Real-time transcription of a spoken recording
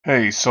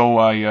Hey,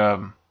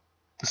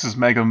 this is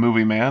Mega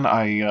Movie Man.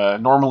 I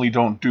normally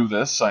don't do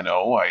this, I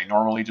know. I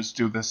normally just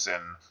do this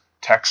in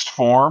text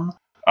form,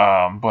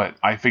 but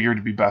I figured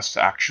it'd be best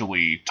to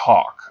actually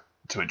talk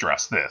to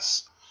address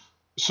this.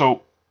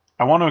 So,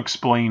 I want to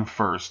explain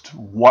first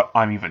what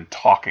I'm even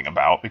talking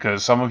about,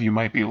 because some of you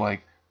might be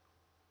like,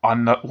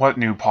 what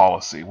new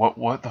policy?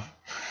 What the...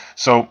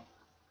 So,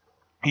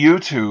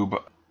 YouTube,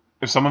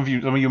 if some of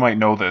you might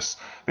know this,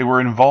 they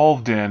were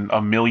involved in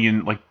a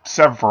million, like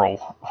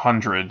several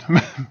hundred,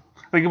 I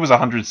think it was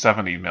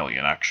 170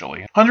 million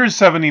actually,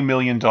 $170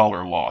 million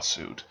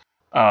lawsuit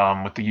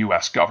with the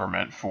U.S.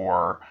 government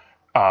for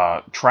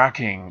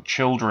tracking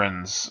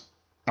children's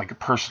like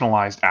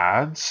personalized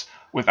ads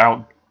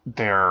without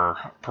their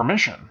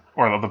permission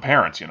or the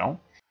parents, you know.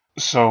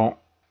 So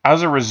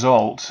as a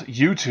result,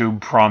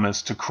 YouTube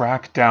promised to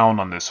crack down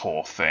on this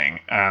whole thing,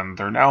 and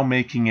they're now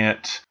making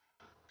it,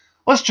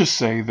 let's just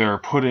say they're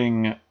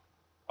putting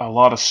a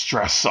lot of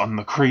stress on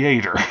the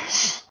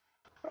creators.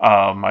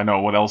 I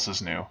know what else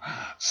is new.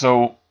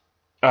 So,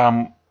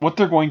 what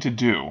they're going to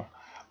do,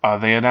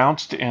 they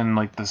announced in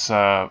like this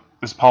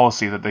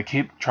policy that they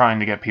keep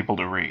trying to get people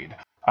to read.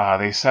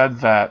 They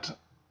said that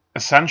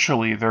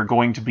essentially they're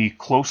going to be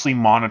closely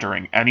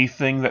monitoring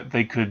anything that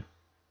they could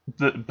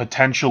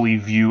potentially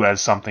view as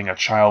something a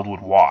child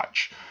would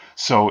watch.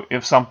 So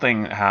if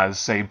something has,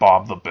 say,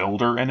 Bob the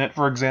Builder in it,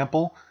 for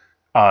example,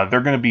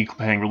 they're going to be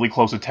paying really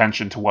close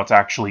attention to what's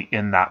actually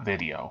in that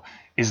video.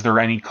 Is there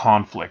any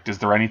conflict? Is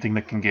there anything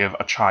that can give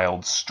a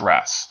child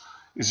stress?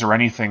 Is there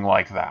anything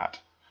like that?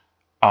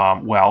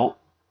 Well,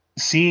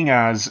 seeing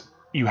as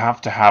you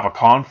have to have a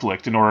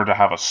conflict in order to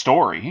have a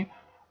story,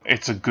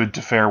 it's a good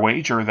to fair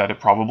wager that it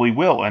probably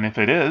will. And if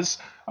it is,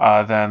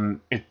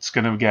 then it's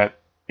going to get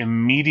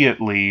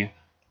immediately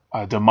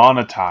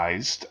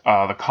demonetized.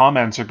 The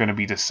comments are going to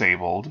be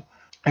disabled.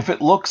 If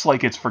it looks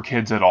like it's for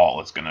kids at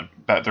all,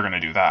 they're gonna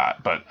do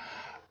that. But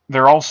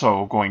they're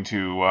also going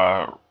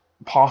to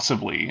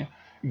possibly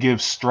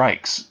give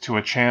strikes to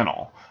a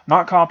channel.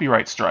 Not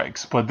copyright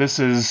strikes, but this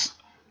is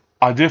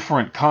a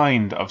different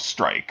kind of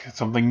strike.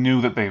 Something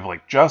new that they've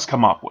like just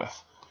come up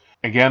with.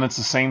 Again, it's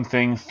the same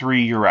thing.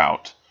 3, you're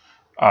out.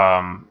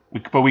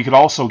 But we could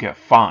also get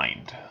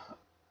fined.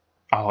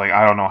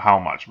 I don't know how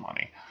much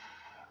money.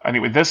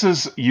 Anyway, this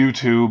is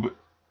YouTube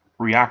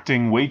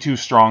reacting way too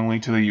strongly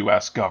to the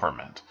US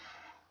government.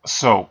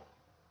 So,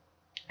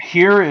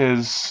 here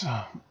is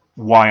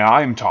why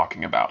I'm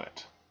talking about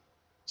it.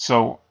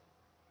 So,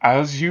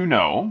 as you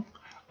know,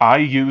 I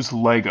use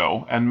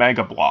Lego and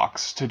Mega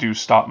Bloks to do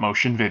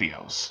stop-motion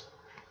videos.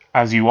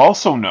 As you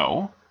also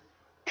know,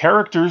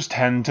 characters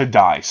tend to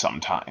die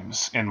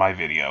sometimes in my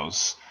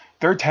videos.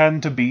 There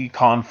tend to be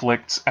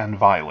conflicts and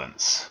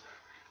violence.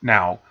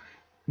 Now,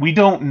 we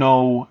don't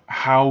know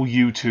how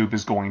YouTube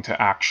is going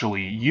to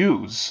actually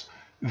use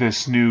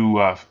this new,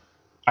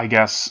 I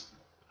guess,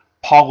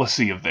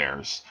 policy of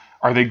theirs.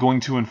 Are they going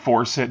to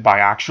enforce it by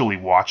actually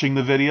watching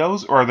the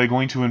videos, or are they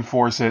going to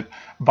enforce it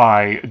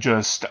by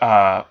just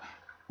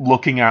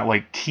looking at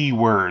like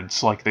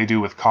keywords like they do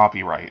with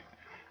copyright?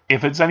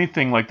 If it's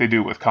anything like they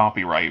do with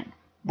copyright,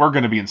 we're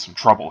going to be in some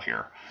trouble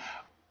here.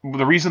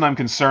 The reason I'm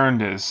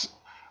concerned is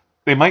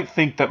they might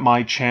think that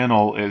my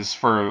channel is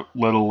for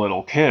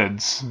little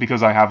kids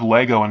because I have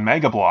Lego and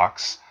Mega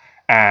Bloks,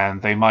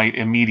 and they might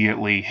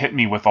immediately hit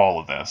me with all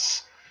of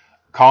this.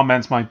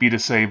 Comments might be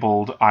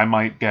disabled, I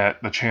might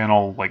get the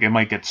channel, like it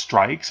might get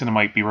strikes, and it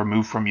might be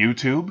removed from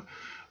YouTube.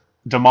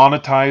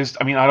 Demonetized,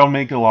 I mean, I don't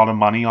make a lot of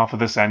money off of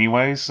this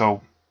anyway,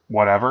 so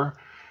whatever.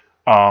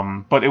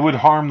 But it would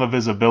harm the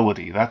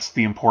visibility, that's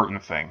the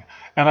important thing.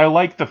 And I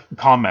like the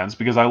comments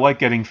because I like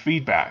getting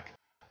feedback.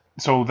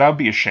 So that would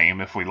be a shame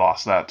if we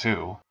lost that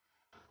too.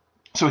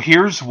 So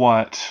here's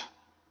what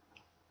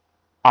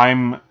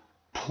I'm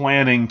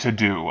planning to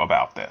do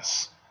about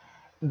this.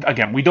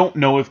 Again, we don't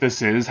know if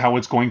this is how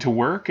it's going to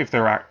work,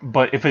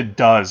 but if it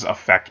does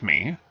affect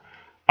me,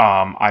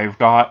 I've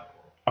got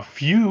a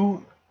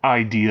few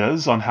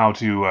ideas on how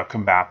to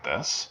combat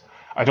this.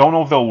 I don't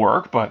know if they'll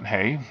work, but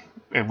hey,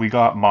 we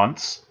got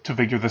months to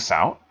figure this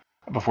out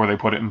before they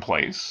put it in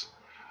place.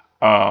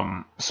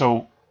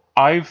 So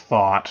I've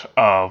thought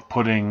of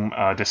putting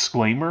a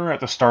disclaimer at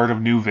the start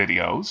of new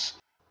videos,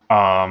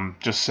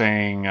 just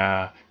saying,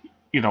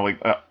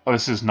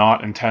 this is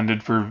not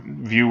intended for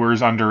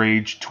viewers under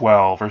age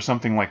 12 or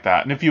something like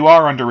that. And if you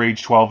are under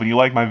age 12 and you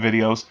like my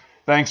videos,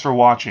 thanks for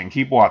watching.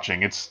 Keep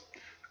watching.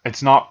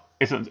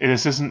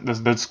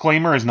 The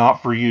disclaimer is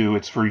not for you.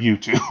 It's for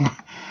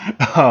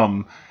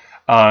YouTube.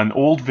 On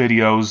old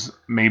videos,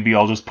 maybe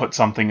I'll just put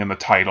something in the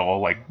title,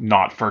 like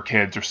not for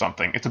kids or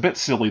something. It's a bit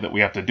silly that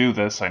we have to do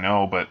this, I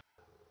know, but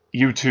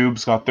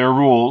YouTube's got their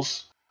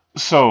rules.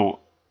 So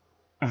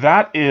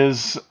that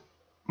is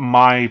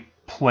my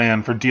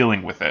plan for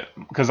dealing with it,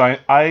 because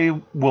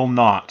I will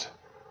not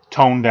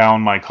tone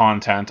down my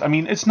content. I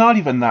mean, it's not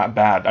even that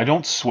bad. I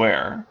don't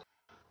swear.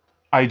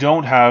 I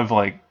don't have,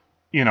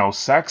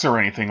 sex or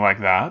anything like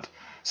that.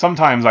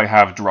 Sometimes I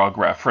have drug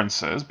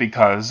references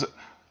because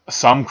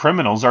some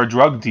criminals are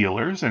drug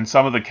dealers, and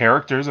some of the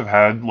characters have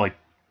had,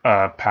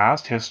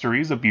 past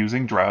histories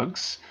abusing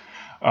drugs.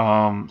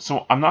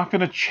 So I'm not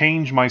going to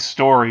change my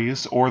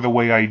stories or the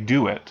way I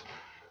do it.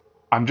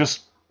 I'm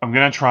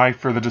going to try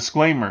for the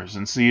disclaimers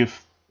and see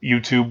if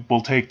YouTube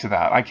will take to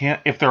that. I can't,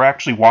 if they're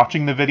actually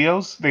watching the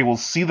videos, they will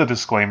see the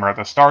disclaimer at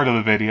the start of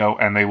the video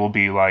and they will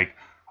be like,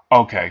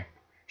 okay,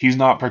 he's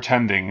not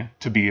pretending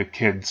to be a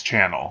kid's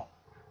channel.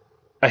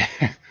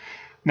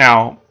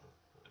 Now,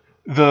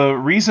 the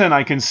reason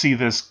I can see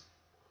this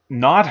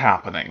not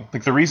happening,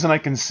 like the reason I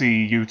can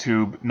see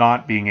YouTube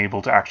not being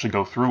able to actually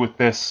go through with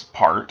this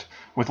part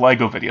with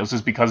LEGO videos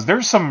is because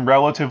there's some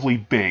relatively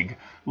big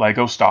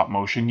LEGO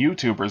stop-motion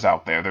YouTubers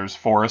out there. There's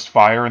Forest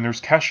Fire and there's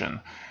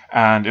Keshin.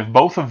 And if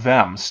both of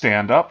them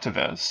stand up to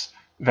this,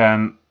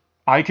 then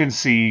I can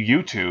see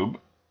YouTube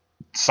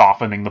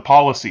softening the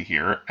policy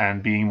here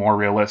and being more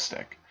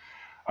realistic.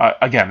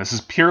 Again, this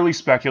is purely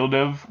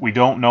speculative. We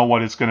don't know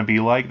what it's going to be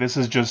like. This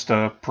is just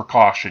a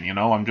precaution, you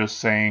know? I'm just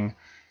saying,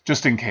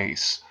 just in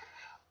case.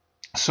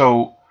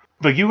 So,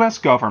 the US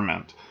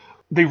government,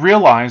 they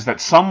realize that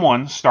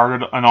someone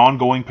started an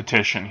ongoing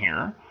petition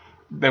here.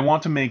 They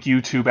want to make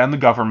YouTube and the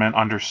government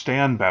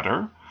understand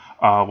better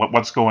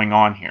what's going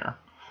on here.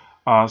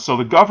 So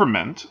the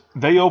government,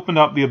 they opened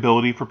up the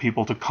ability for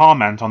people to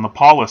comment on the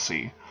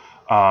policy,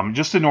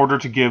 just in order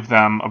to give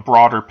them a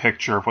broader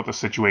picture of what the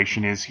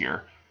situation is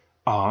here.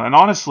 And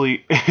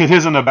honestly, it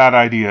isn't a bad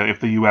idea if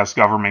the US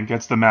government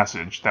gets the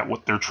message that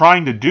what they're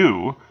trying to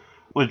do,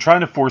 what they're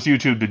trying to force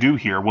YouTube to do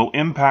here, will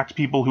impact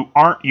people who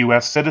aren't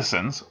US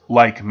citizens,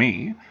 like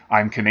me.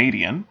 I'm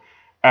Canadian.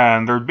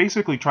 And they're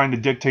basically trying to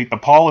dictate the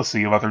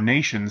policy of other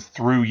nations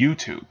through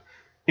YouTube.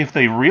 If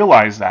they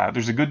realize that,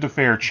 there's a good to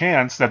fair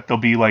chance that they'll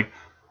be like,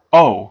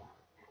 oh,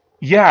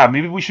 yeah,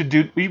 maybe we should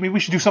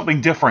do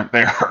something different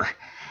there.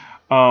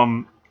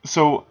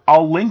 So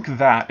I'll link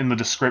that in the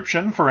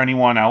description for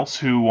anyone else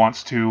who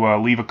wants to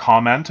leave a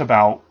comment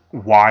about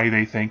why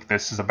they think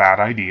this is a bad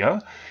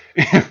idea.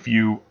 If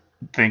you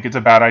think it's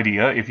a bad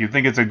idea, if you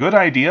think it's a good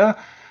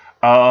idea,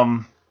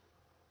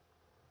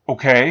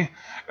 okay.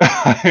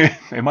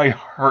 It might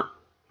hurt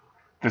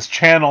this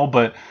channel,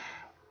 but,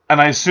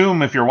 and I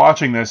assume if you're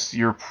watching this,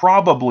 you're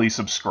probably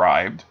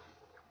subscribed.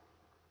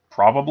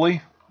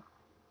 Probably?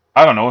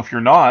 I don't know. If you're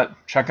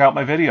not, check out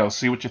my videos,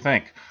 see what you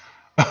think.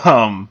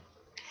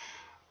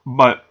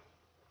 But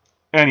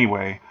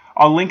anyway,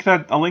 I'll link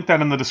that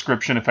in the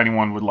description if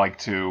anyone would like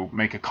to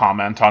make a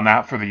comment on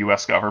that for the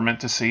US government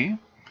to see.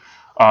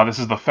 This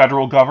is the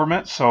federal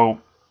government, so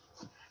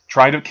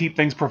try to keep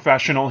things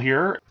professional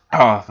here.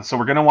 So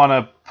we're going to want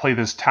to play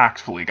this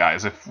tactfully,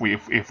 guys, if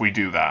we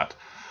do that.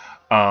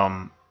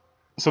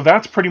 So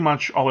that's pretty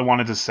much all I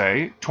wanted to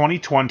say.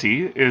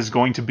 2020 is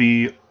going to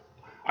be,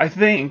 I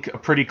think, a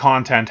pretty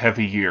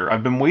content-heavy year.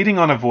 I've been waiting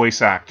on a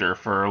voice actor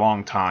for a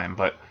long time,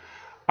 but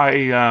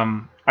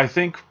I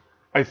think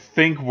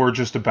we're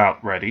just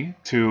about ready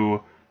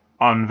to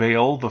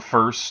unveil the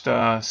first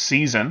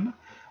season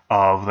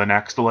of the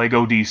next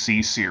LEGO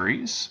DC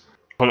series.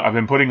 But I've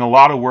been putting a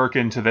lot of work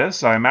into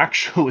this. I'm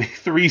actually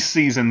 3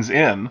 seasons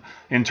in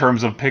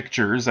terms of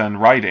pictures and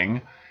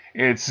writing.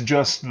 It's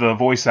just the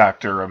voice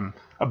actor I'm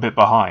a bit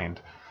behind.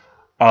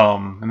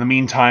 In the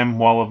meantime,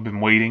 while I've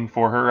been waiting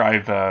for her,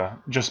 I've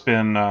just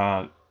been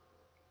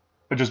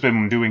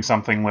doing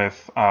something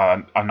with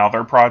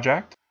another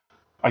project.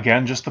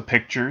 Again, just the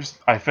pictures.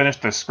 I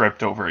finished the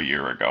script over a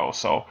year ago,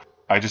 so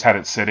I just had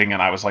it sitting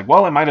and I was like,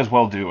 well, I might as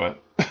well do it.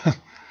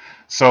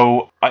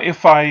 So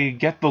if I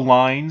get the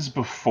lines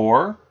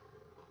before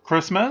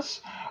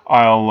Christmas,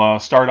 I'll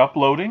start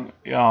uploading,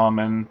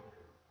 and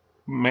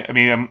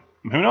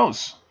who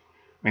knows?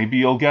 Maybe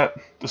you'll get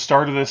the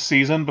start of this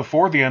season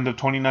before the end of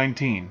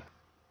 2019.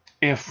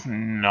 If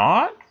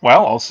not,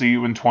 well, I'll see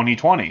you in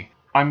 2020.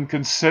 I'm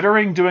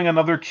considering doing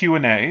another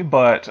Q&A,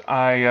 but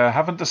I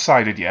haven't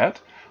decided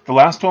yet. The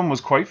last one was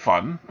quite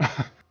fun.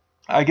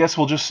 I guess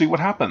we'll just see what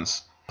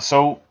happens.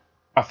 So,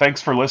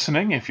 thanks for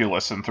listening if you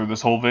listened through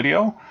this whole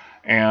video.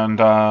 And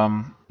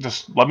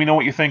just let me know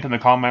what you think in the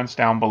comments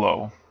down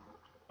below.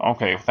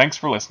 Okay, thanks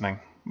for listening.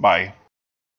 Bye.